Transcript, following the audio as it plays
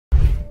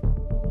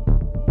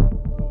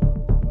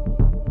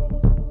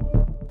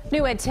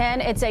New at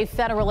 10, it's a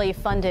federally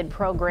funded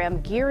program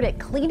geared at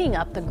cleaning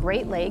up the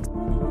Great Lakes.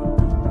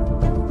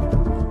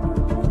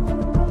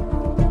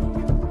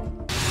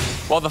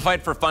 While the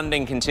fight for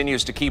funding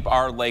continues to keep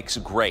our lakes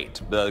great,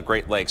 the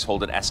Great Lakes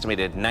hold an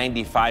estimated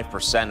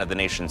 95% of the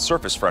nation's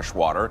surface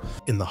freshwater.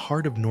 In the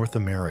heart of North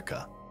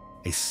America,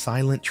 a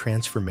silent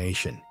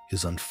transformation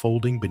is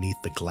unfolding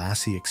beneath the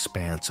glassy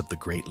expanse of the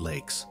Great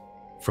Lakes.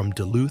 From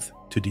Duluth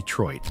to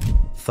Detroit,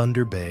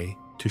 Thunder Bay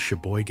to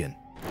Sheboygan,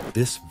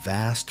 this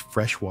vast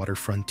freshwater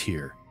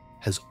frontier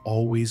has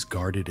always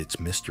guarded its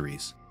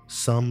mysteries,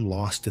 some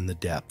lost in the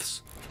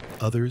depths,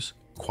 others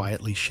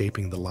quietly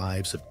shaping the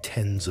lives of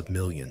tens of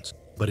millions.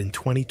 But in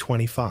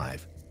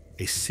 2025,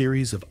 a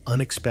series of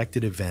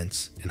unexpected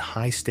events and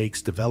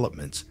high-stakes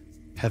developments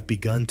have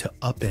begun to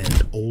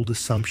upend old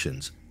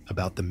assumptions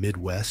about the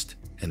Midwest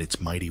and its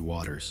mighty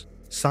waters.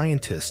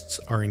 Scientists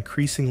are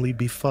increasingly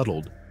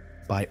befuddled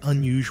by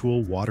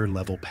unusual water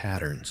level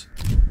patterns,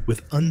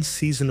 with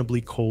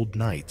unseasonably cold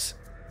nights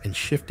and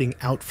shifting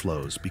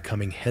outflows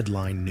becoming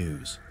headline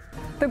news.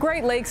 The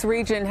Great Lakes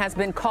region has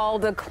been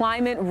called a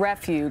climate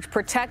refuge,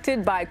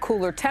 protected by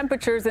cooler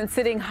temperatures and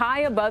sitting high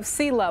above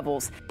sea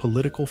levels.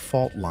 Political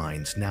fault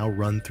lines now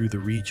run through the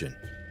region,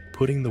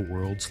 putting the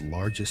world's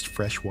largest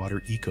freshwater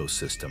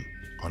ecosystem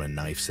on a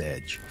knife's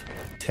edge.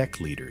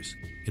 Tech leaders,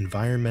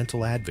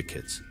 environmental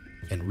advocates,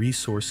 and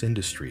resource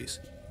industries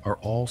are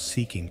all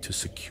seeking to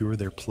secure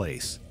their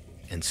place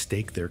and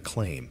stake their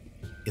claim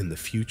in the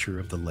future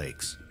of the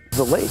lakes.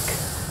 The lake.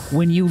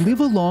 When you live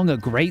along a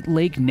Great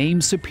Lake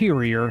named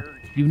Superior,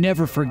 you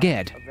never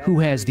forget who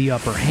has the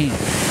upper hand.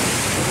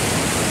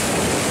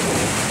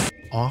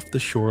 Off the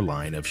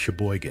shoreline of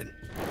Sheboygan,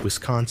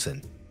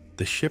 Wisconsin,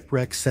 the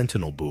Shipwreck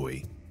Sentinel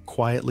buoy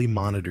quietly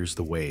monitors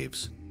the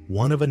waves,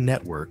 one of a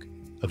network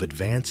of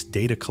advanced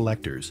data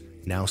collectors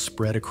now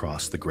spread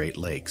across the Great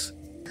Lakes.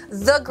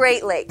 The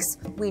Great Lakes.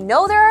 We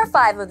know there are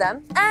 5 of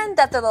them, and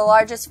that they're the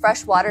largest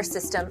freshwater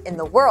system in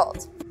the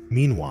world.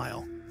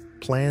 Meanwhile,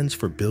 plans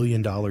for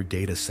billion-dollar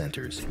data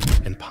centers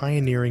and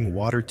pioneering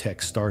water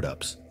tech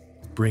startups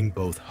bring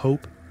both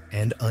hope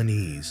and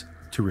unease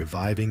to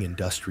reviving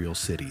industrial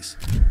cities.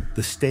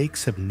 The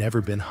stakes have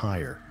never been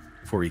higher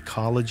for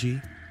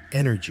ecology,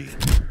 energy,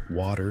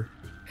 water,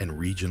 and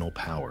regional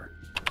power.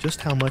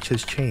 Just how much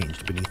has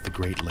changed beneath the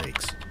Great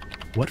Lakes?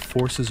 What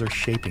forces are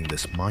shaping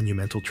this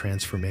monumental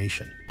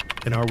transformation?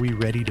 And are we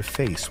ready to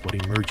face what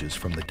emerges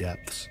from the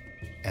depths?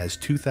 As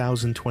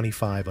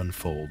 2025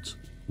 unfolds,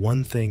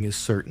 one thing is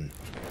certain: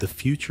 the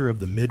future of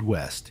the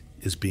Midwest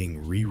is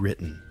being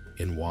rewritten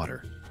in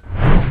water.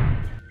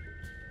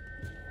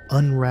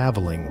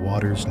 Unraveling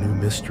water's new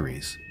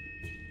mysteries.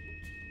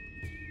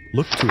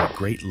 Look to a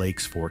Great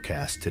Lakes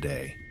forecast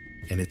today,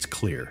 and it's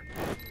clear.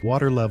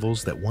 Water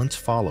levels that once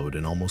followed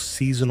an almost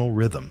seasonal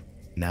rhythm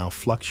now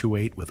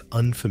fluctuate with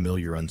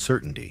unfamiliar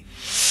uncertainty.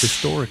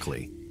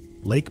 Historically,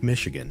 Lake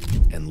Michigan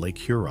and Lake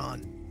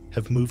Huron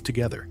have moved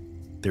together,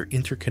 their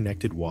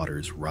interconnected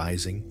waters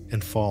rising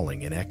and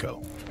falling in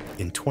echo.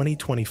 In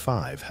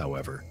 2025,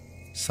 however,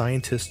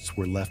 scientists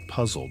were left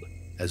puzzled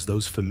as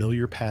those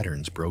familiar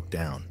patterns broke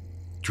down.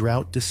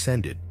 Drought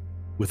descended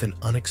with an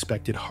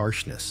unexpected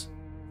harshness,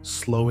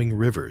 slowing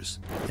rivers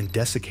and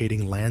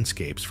desiccating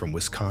landscapes from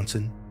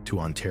Wisconsin to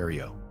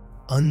Ontario.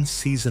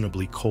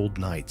 Unseasonably cold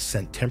nights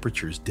sent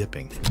temperatures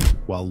dipping,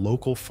 while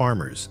local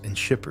farmers and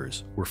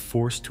shippers were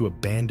forced to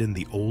abandon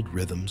the old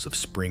rhythms of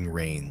spring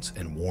rains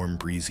and warm,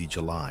 breezy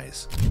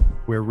Julys.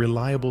 Where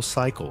reliable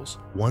cycles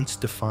once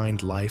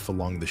defined life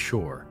along the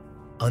shore,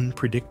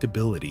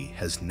 unpredictability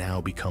has now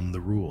become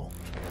the rule.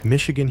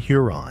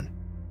 Michigan-Huron,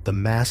 the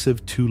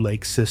massive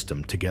two-lake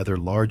system together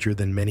larger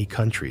than many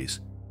countries,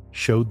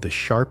 showed the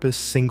sharpest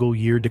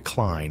single-year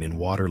decline in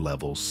water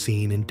levels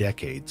seen in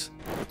decades.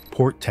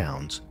 Port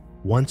towns,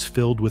 once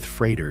filled with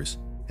freighters,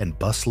 and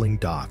bustling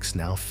docks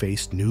now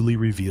faced newly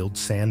revealed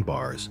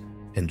sandbars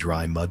and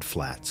dry mud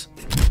flats.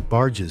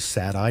 Barges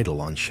sat idle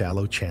on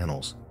shallow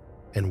channels,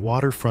 and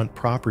waterfront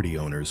property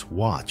owners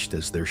watched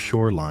as their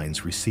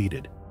shorelines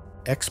receded.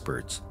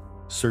 Experts,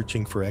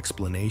 searching for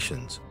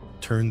explanations,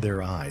 turned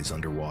their eyes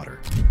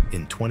underwater.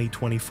 In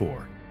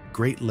 2024,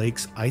 Great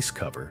Lakes ice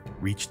cover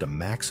reached a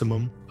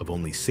maximum of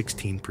only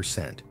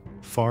 16%,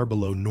 far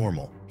below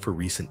normal for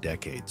recent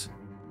decades.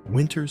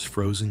 Winter's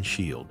frozen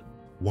shield,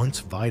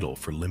 once vital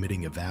for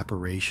limiting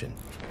evaporation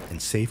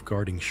and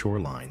safeguarding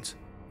shorelines,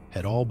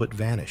 had all but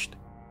vanished.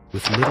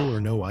 With little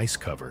or no ice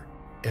cover,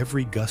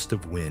 every gust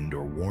of wind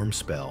or warm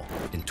spell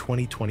in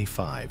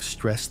 2025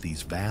 stressed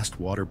these vast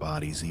water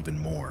bodies even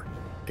more,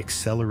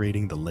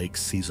 accelerating the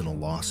lake's seasonal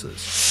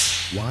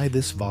losses. Why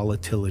this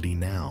volatility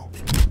now?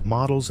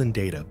 Models and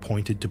data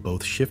pointed to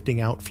both shifting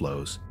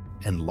outflows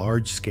and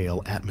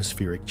large-scale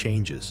atmospheric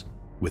changes,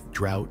 with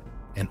drought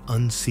and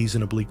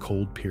unseasonably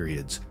cold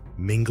periods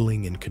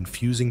mingling in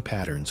confusing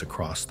patterns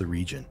across the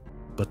region.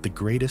 But the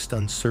greatest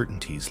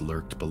uncertainties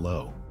lurked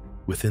below,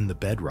 within the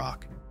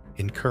bedrock,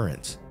 in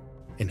currents,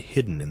 and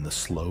hidden in the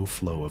slow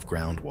flow of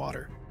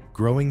groundwater.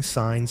 Growing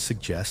signs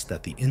suggest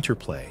that the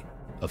interplay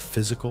of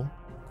physical,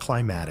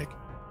 climatic,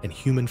 and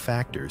human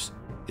factors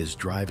is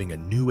driving a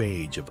new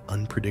age of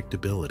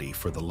unpredictability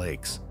for the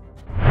lakes.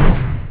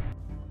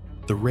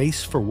 The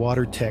race for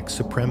water tech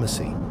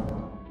supremacy.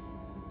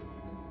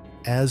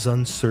 As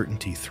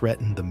uncertainty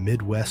threatened the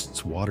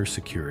Midwest's water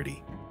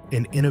security,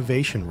 an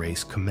innovation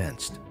race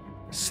commenced,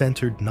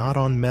 centered not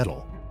on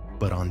metal,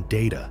 but on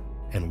data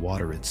and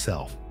water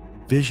itself.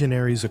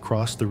 Visionaries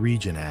across the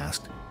region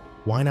asked,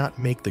 why not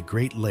make the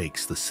Great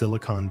Lakes the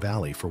Silicon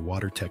Valley for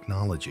water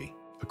technology?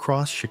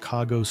 Across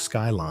Chicago's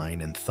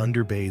skyline and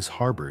Thunder Bay's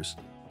harbors,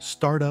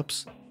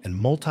 startups and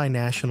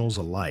multinationals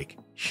alike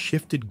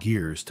shifted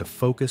gears to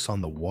focus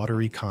on the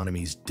water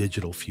economy's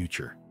digital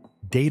future.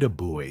 Data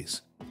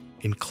buoys,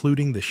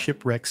 including the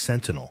Shipwreck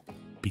Sentinel,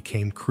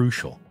 became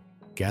crucial,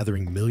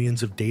 gathering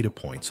millions of data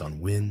points on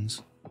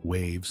winds,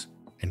 waves,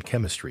 and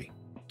chemistry.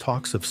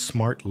 Talks of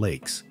smart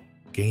lakes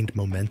gained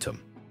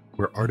momentum,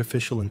 where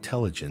artificial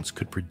intelligence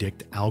could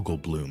predict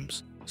algal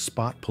blooms,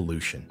 spot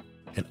pollution,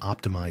 and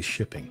optimize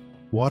shipping.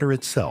 Water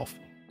itself,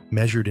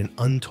 measured in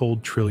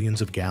untold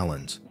trillions of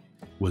gallons,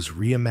 was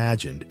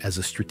reimagined as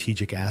a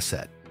strategic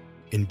asset.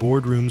 In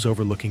boardrooms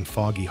overlooking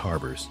foggy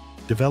harbors,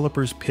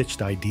 developers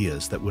pitched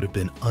ideas that would have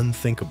been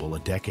unthinkable a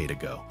decade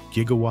ago.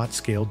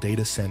 Gigawatt-scale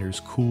data centers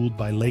cooled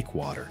by lake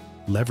water,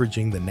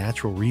 leveraging the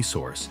natural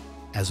resource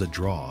as a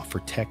draw for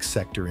tech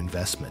sector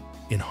investment.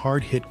 In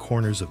hard-hit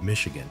corners of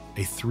Michigan,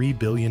 a $3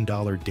 billion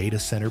data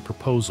center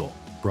proposal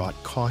brought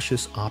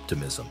cautious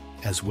optimism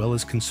as well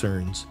as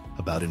concerns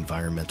about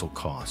environmental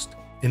cost.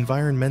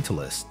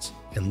 Environmentalists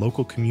and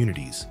local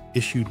communities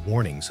issued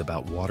warnings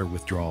about water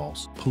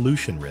withdrawals,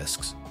 pollution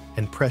risks,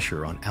 and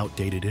pressure on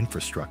outdated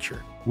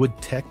infrastructure. Would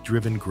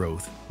tech-driven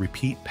growth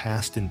repeat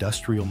past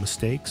industrial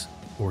mistakes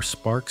or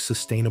spark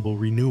sustainable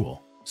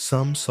renewal?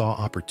 Some saw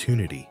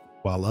opportunity,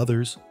 while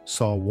others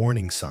saw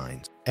warning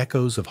signs,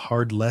 echoes of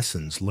hard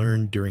lessons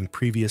learned during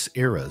previous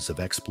eras of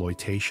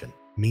exploitation.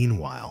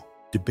 Meanwhile,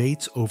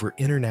 debates over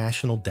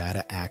international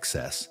data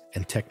access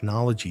and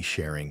technology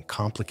sharing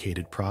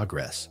complicated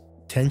progress.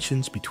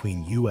 Tensions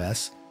between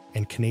U.S.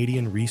 and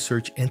Canadian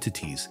research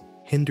entities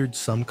hindered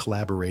some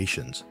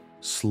collaborations,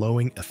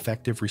 slowing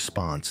effective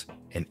response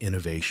and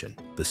innovation.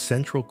 The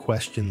central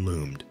question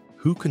loomed: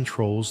 who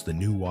controls the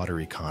new water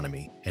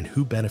economy and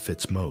who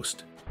benefits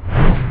most?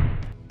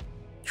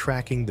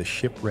 Tracking the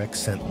Shipwreck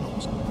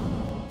Sentinels.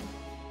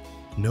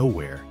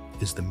 Nowhere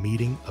is the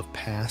meeting of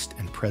past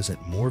and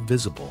present more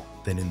visible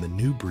than in the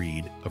new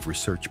breed of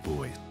research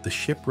buoys. The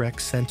Shipwreck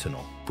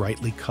Sentinel,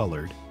 brightly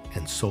colored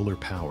and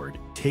solar-powered,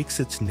 takes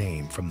its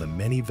name from the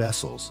many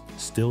vessels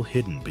still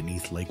hidden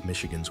beneath Lake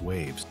Michigan's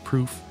waves,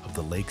 proof of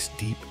the lake's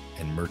deep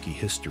and murky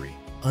history.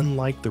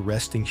 Unlike the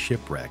resting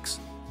shipwrecks,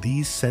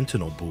 these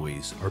Sentinel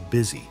buoys are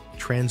busy,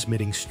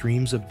 transmitting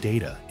streams of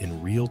data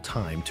in real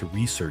time to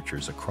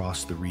researchers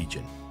across the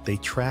region. They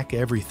track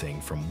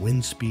everything from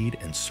wind speed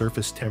and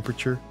surface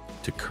temperature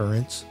to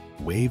currents,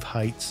 wave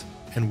heights,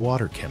 and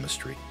water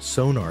chemistry.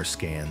 Sonar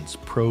scans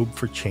probe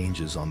for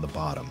changes on the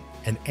bottom,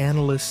 and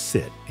analysts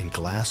sit in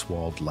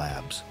glass-walled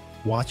labs,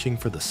 watching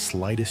for the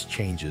slightest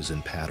changes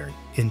in pattern.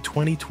 In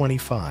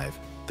 2025,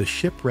 the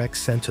Shipwreck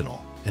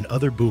Sentinel and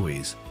other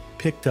buoys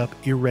picked up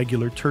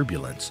irregular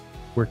turbulence,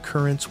 where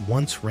currents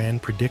once ran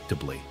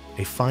predictably,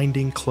 a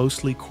finding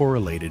closely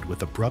correlated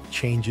with abrupt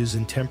changes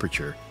in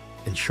temperature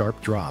and sharp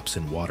drops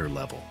in water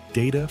level.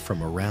 Data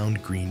from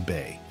around Green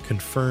Bay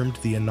confirmed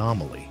the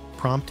anomaly,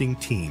 prompting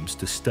teams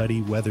to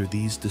study whether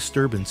these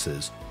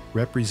disturbances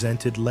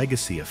represented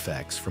legacy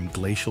effects from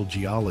glacial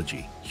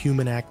geology,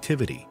 human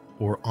activity,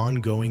 or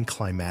ongoing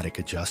climatic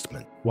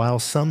adjustment. While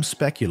some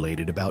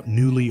speculated about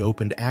newly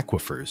opened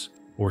aquifers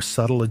or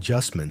subtle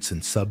adjustments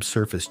in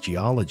subsurface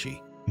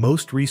geology,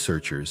 most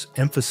researchers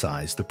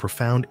emphasize the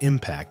profound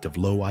impact of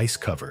low ice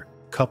cover,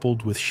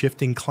 coupled with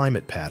shifting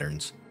climate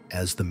patterns,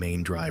 as the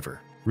main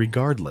driver.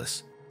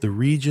 Regardless, the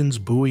region's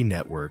buoy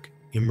network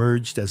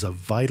emerged as a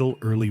vital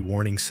early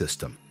warning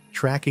system,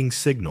 tracking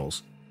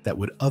signals that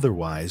would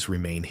otherwise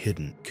remain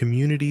hidden.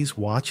 Communities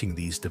watching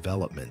these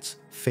developments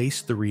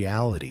faced the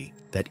reality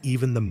that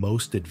even the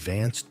most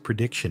advanced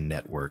prediction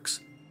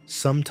networks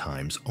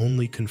sometimes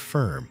only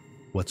confirm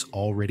what's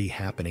already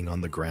happening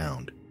on the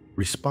ground.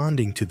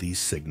 Responding to these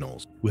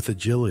signals with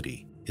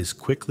agility is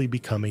quickly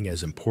becoming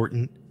as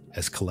important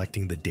as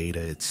collecting the data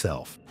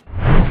itself.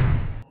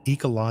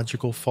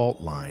 Ecological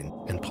fault line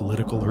and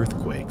political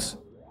earthquakes.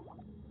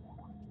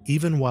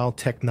 Even while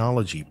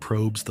technology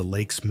probes the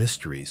lake's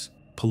mysteries,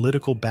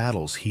 political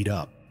battles heat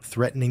up,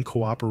 threatening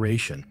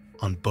cooperation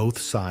on both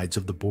sides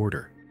of the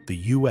border. The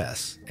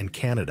U.S. and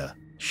Canada,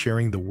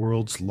 sharing the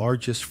world's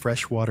largest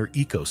freshwater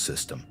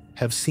ecosystem,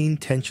 have seen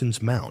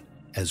tensions mount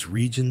as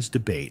regions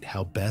debate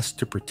how best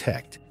to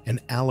protect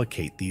and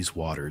allocate these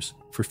waters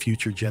for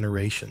future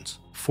generations.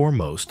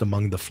 Foremost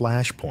among the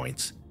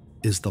flashpoints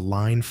is the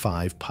Line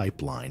 5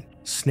 pipeline.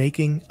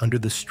 Snaking under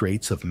the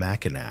Straits of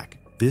Mackinac,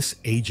 this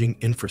aging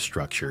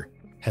infrastructure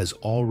has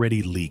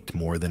already leaked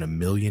more than 1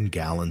 million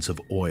gallons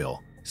of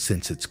oil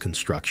since its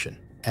construction.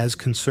 As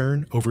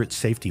concern over its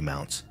safety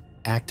mounts,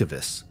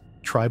 activists,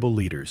 tribal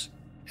leaders,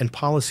 and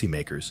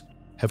policymakers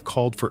have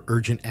called for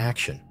urgent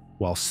action,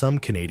 while some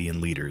Canadian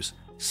leaders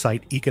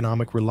cite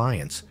economic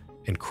reliance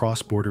and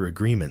cross-border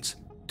agreements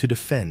to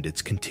defend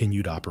its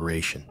continued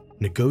operation.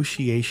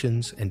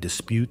 Negotiations and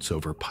disputes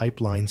over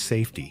pipeline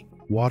safety,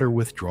 water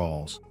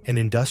withdrawals, and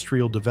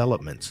industrial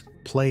developments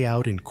play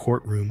out in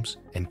courtrooms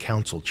and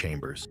council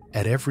chambers.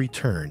 At every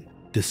turn,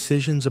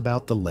 decisions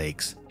about the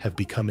lakes have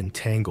become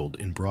entangled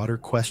in broader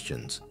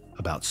questions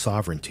about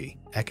sovereignty,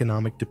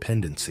 economic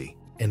dependency,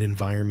 and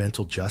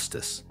environmental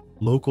justice.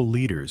 Local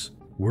leaders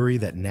worry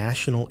that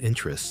national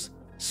interests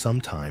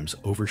sometimes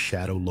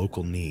overshadow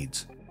local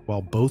needs,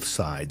 while both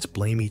sides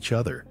blame each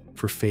other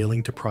for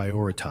failing to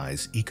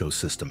prioritize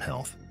ecosystem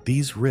health.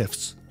 These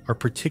rifts are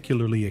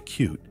particularly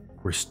acute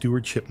where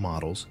stewardship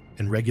models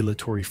and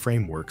regulatory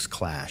frameworks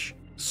clash,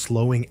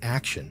 slowing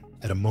action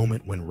at a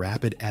moment when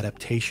rapid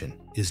adaptation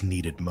is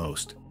needed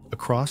most.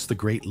 Across the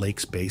Great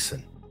Lakes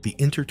Basin, the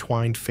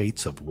intertwined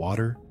fates of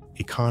water,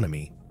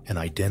 economy, and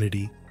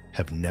identity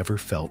have never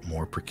felt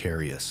more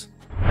precarious.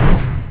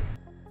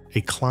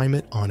 A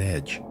climate on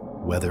edge,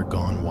 weather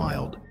gone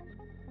wild.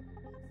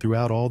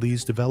 Throughout all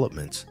these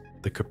developments,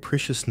 the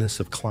capriciousness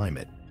of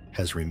climate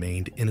has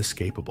remained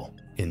inescapable.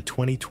 In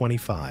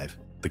 2025,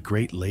 the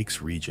Great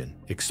Lakes region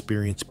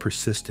experienced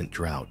persistent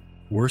drought,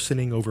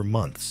 worsening over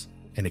months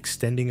and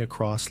extending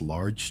across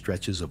large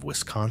stretches of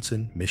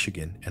Wisconsin,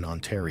 Michigan, and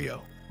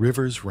Ontario.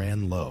 Rivers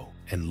ran low,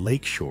 and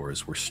lake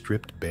shores were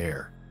stripped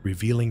bare,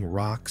 revealing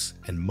rocks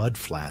and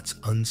mudflats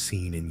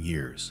unseen in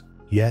years.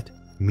 Yet,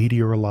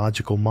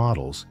 meteorological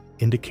models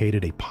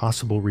indicated a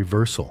possible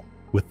reversal,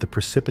 with the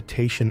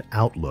precipitation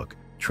outlook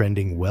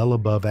trending well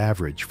above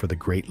average for the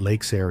Great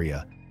Lakes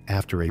area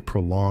after a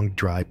prolonged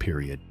dry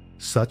period.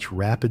 Such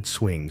rapid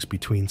swings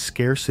between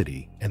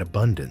scarcity and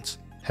abundance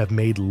have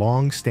made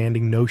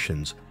long-standing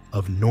notions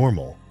of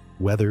normal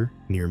weather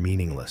near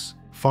meaningless.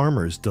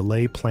 Farmers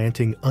delay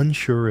planting,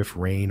 unsure if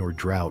rain or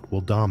drought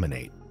will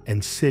dominate,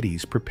 and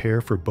cities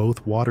prepare for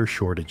both water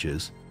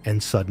shortages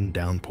and sudden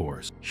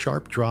downpours.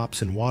 Sharp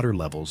drops in water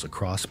levels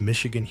across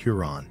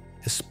Michigan-Huron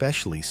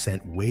especially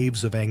sent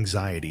waves of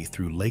anxiety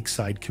through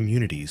lakeside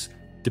communities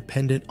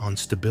dependent on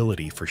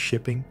stability for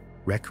shipping,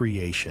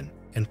 recreation,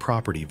 and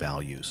property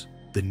values.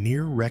 The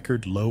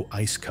near-record low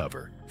ice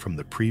cover from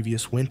the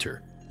previous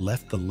winter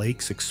left the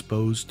lakes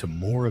exposed to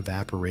more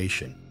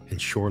evaporation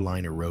and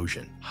shoreline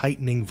erosion,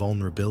 heightening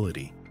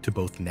vulnerability to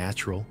both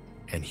natural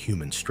and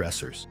human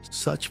stressors.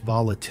 Such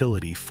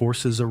volatility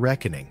forces a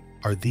reckoning.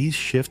 Are these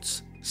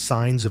shifts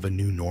signs of a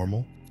new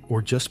normal,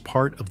 or just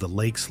part of the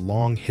lake's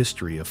long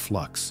history of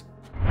flux?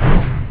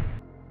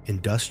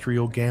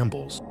 Industrial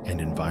gambles and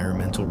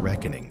environmental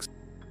reckonings.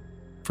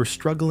 For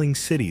struggling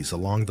cities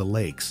along the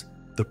lakes,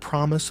 the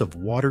promise of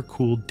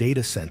water-cooled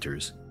data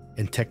centers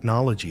and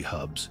technology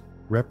hubs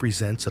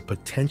represents a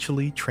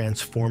potentially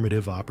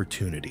transformative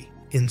opportunity.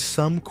 In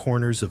some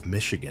corners of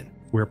Michigan,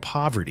 where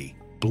poverty,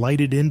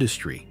 blighted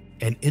industry,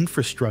 and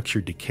infrastructure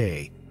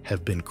decay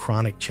have been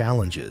chronic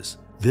challenges,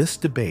 this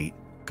debate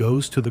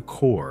goes to the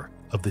core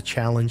of the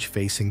challenge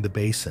facing the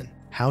basin: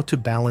 how to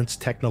balance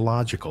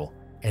technological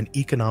and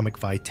economic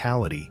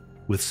vitality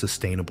with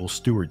sustainable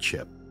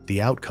stewardship.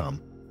 The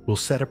outcome will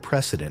set a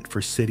precedent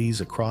for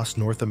cities across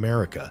North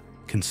America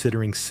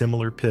considering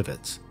similar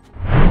pivots.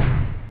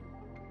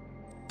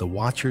 The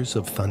Watchers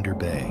of Thunder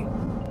Bay.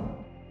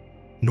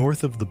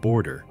 North of the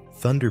border,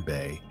 Thunder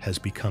Bay has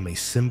become a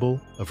symbol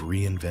of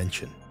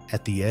reinvention.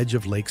 At the edge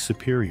of Lake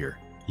Superior,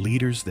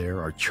 leaders there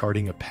are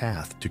charting a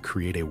path to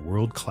create a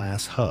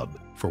world-class hub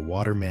for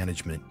water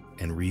management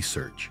and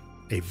research,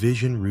 a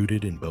vision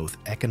rooted in both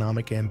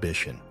economic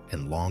ambition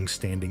and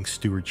long-standing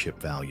stewardship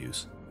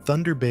values.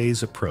 Thunder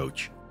Bay's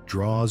approach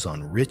draws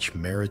on rich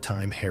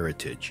maritime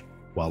heritage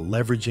while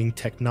leveraging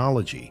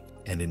technology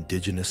and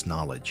indigenous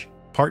knowledge.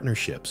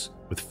 Partnerships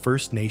with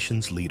First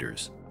Nations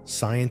leaders,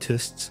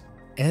 scientists,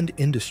 and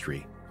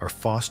industry are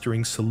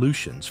fostering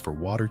solutions for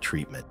water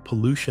treatment,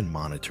 pollution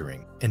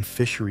monitoring, and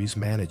fisheries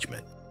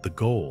management. The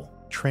goal: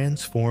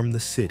 transform the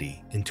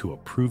city into a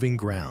proving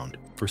ground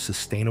for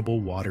sustainable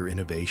water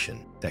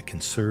innovation that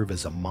can serve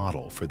as a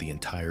model for the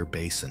entire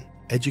basin.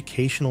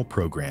 Educational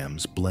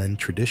programs blend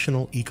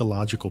traditional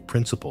ecological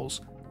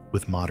principles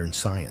with modern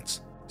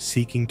science,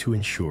 seeking to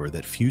ensure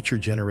that future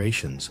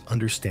generations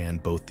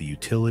understand both the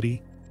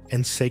utility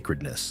and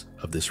sacredness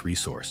of this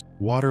resource.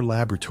 Water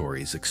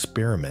laboratories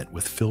experiment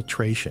with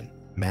filtration,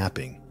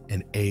 mapping,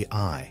 and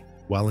AI,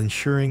 while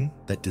ensuring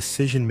that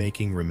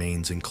decision-making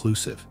remains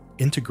inclusive,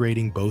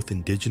 integrating both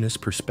indigenous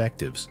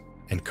perspectives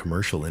and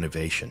commercial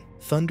innovation.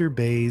 Thunder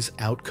Bay's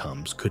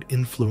outcomes could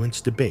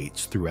influence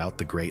debates throughout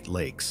the Great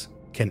Lakes.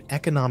 Can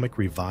economic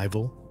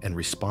revival and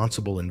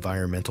responsible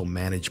environmental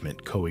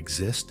management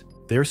coexist?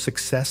 Their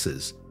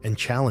successes and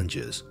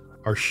challenges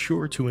are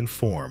sure to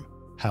inform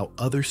how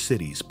other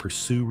cities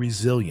pursue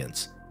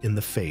resilience in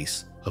the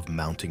face of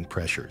mounting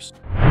pressures.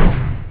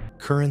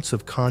 Currents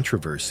of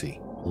controversy,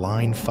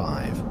 Line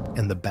 5,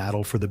 and the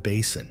battle for the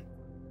basin.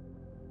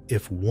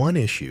 If one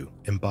issue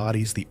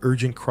embodies the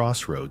urgent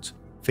crossroads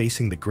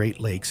facing the Great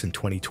Lakes in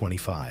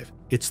 2025,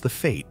 it's the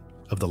fate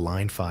of the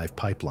Line 5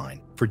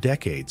 pipeline. For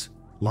decades,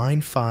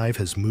 Line 5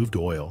 has moved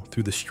oil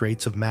through the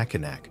Straits of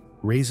Mackinac,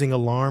 raising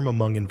alarm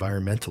among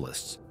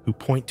environmentalists who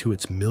point to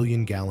its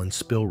million-gallon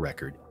spill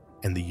record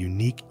and the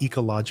unique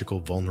ecological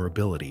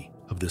vulnerability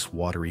of this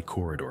watery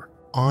corridor.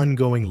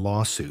 Ongoing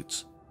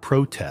lawsuits,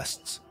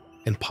 protests,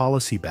 and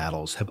policy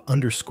battles have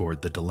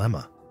underscored the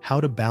dilemma: how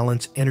to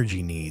balance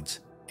energy needs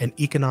and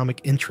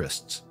economic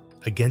interests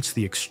against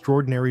the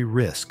extraordinary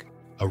risk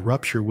a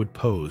rupture would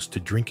pose to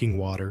drinking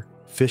water,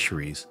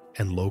 fisheries,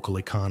 and local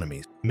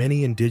economies.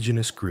 Many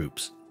indigenous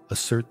groups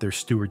assert their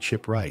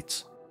stewardship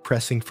rights,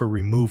 pressing for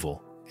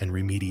removal and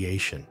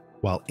remediation,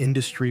 while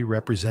industry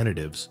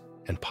representatives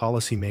and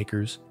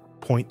policymakers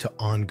point to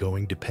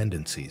ongoing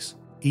dependencies.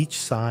 Each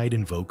side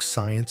invokes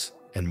science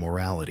and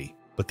morality,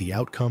 but the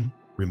outcome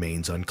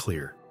remains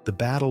unclear. The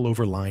battle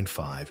over Line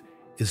 5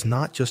 is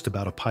not just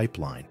about a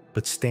pipeline,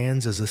 but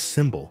stands as a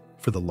symbol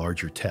for the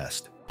larger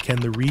test. Can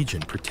the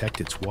region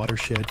protect its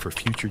watershed for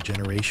future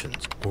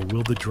generations, or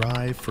will the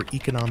drive for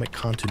economic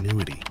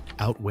continuity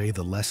outweigh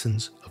the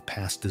lessons of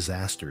past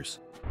disasters?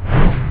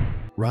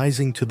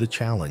 Rising to the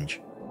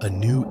challenge, a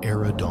new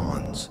era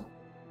dawns.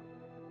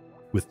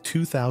 With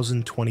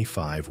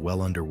 2025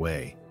 well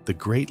underway, the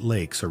Great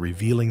Lakes are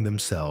revealing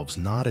themselves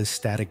not as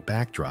static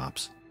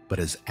backdrops, but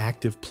as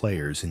active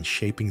players in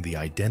shaping the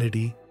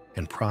identity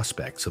and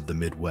prospects of the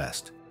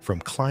Midwest. From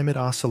climate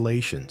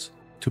oscillations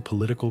to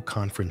political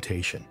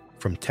confrontation,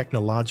 from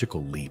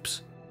technological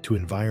leaps to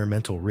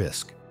environmental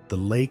risk, the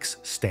lakes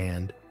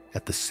stand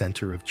at the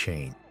center of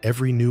change.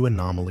 Every new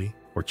anomaly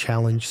or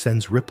challenge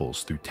sends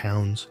ripples through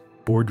towns,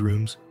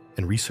 boardrooms,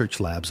 and research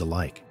labs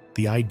alike.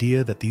 The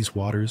idea that these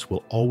waters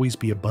will always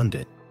be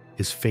abundant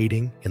is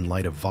fading in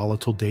light of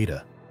volatile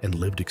data and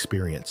lived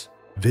experience.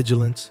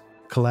 Vigilance,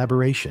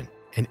 collaboration,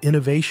 and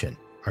innovation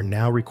are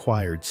now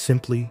required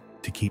simply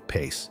to keep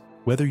pace.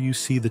 Whether you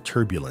see the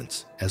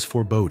turbulence as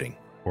foreboding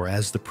or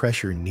as the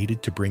pressure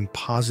needed to bring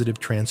positive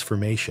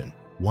transformation,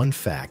 one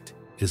fact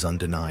is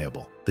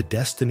undeniable: the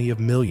destiny of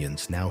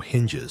millions now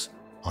hinges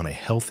on a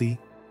healthy,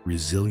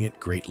 resilient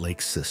Great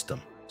Lakes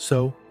system.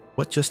 So,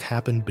 what just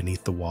happened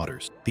beneath the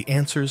waters? The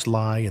answers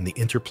lie in the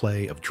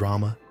interplay of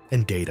drama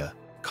and data,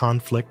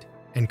 conflict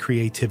and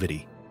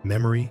creativity,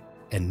 memory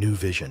and new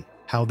vision.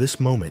 How this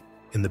moment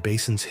in the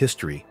basin's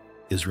history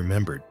is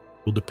remembered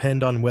will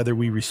depend on whether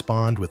we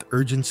respond with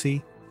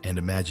urgency and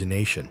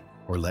imagination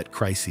or let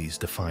crises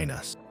define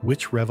us.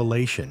 Which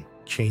revelation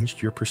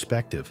changed your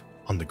perspective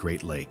on the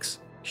Great Lakes?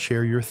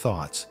 Share your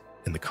thoughts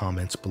in the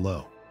comments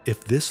below.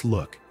 If this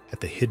look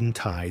at the hidden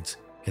tides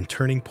and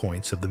turning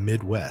points of the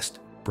Midwest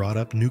brought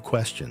up new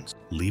questions,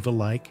 leave a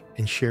like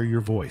and share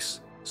your voice.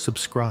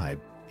 Subscribe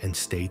and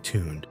stay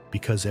tuned,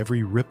 because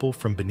every ripple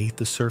from beneath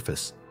the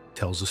surface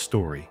tells a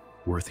story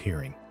worth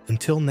hearing.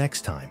 Until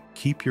next time,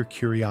 keep your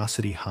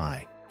curiosity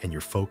high and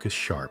your focus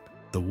sharp.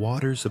 The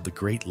waters of the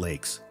Great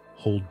Lakes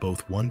hold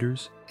both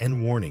wonders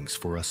and warnings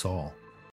for us all.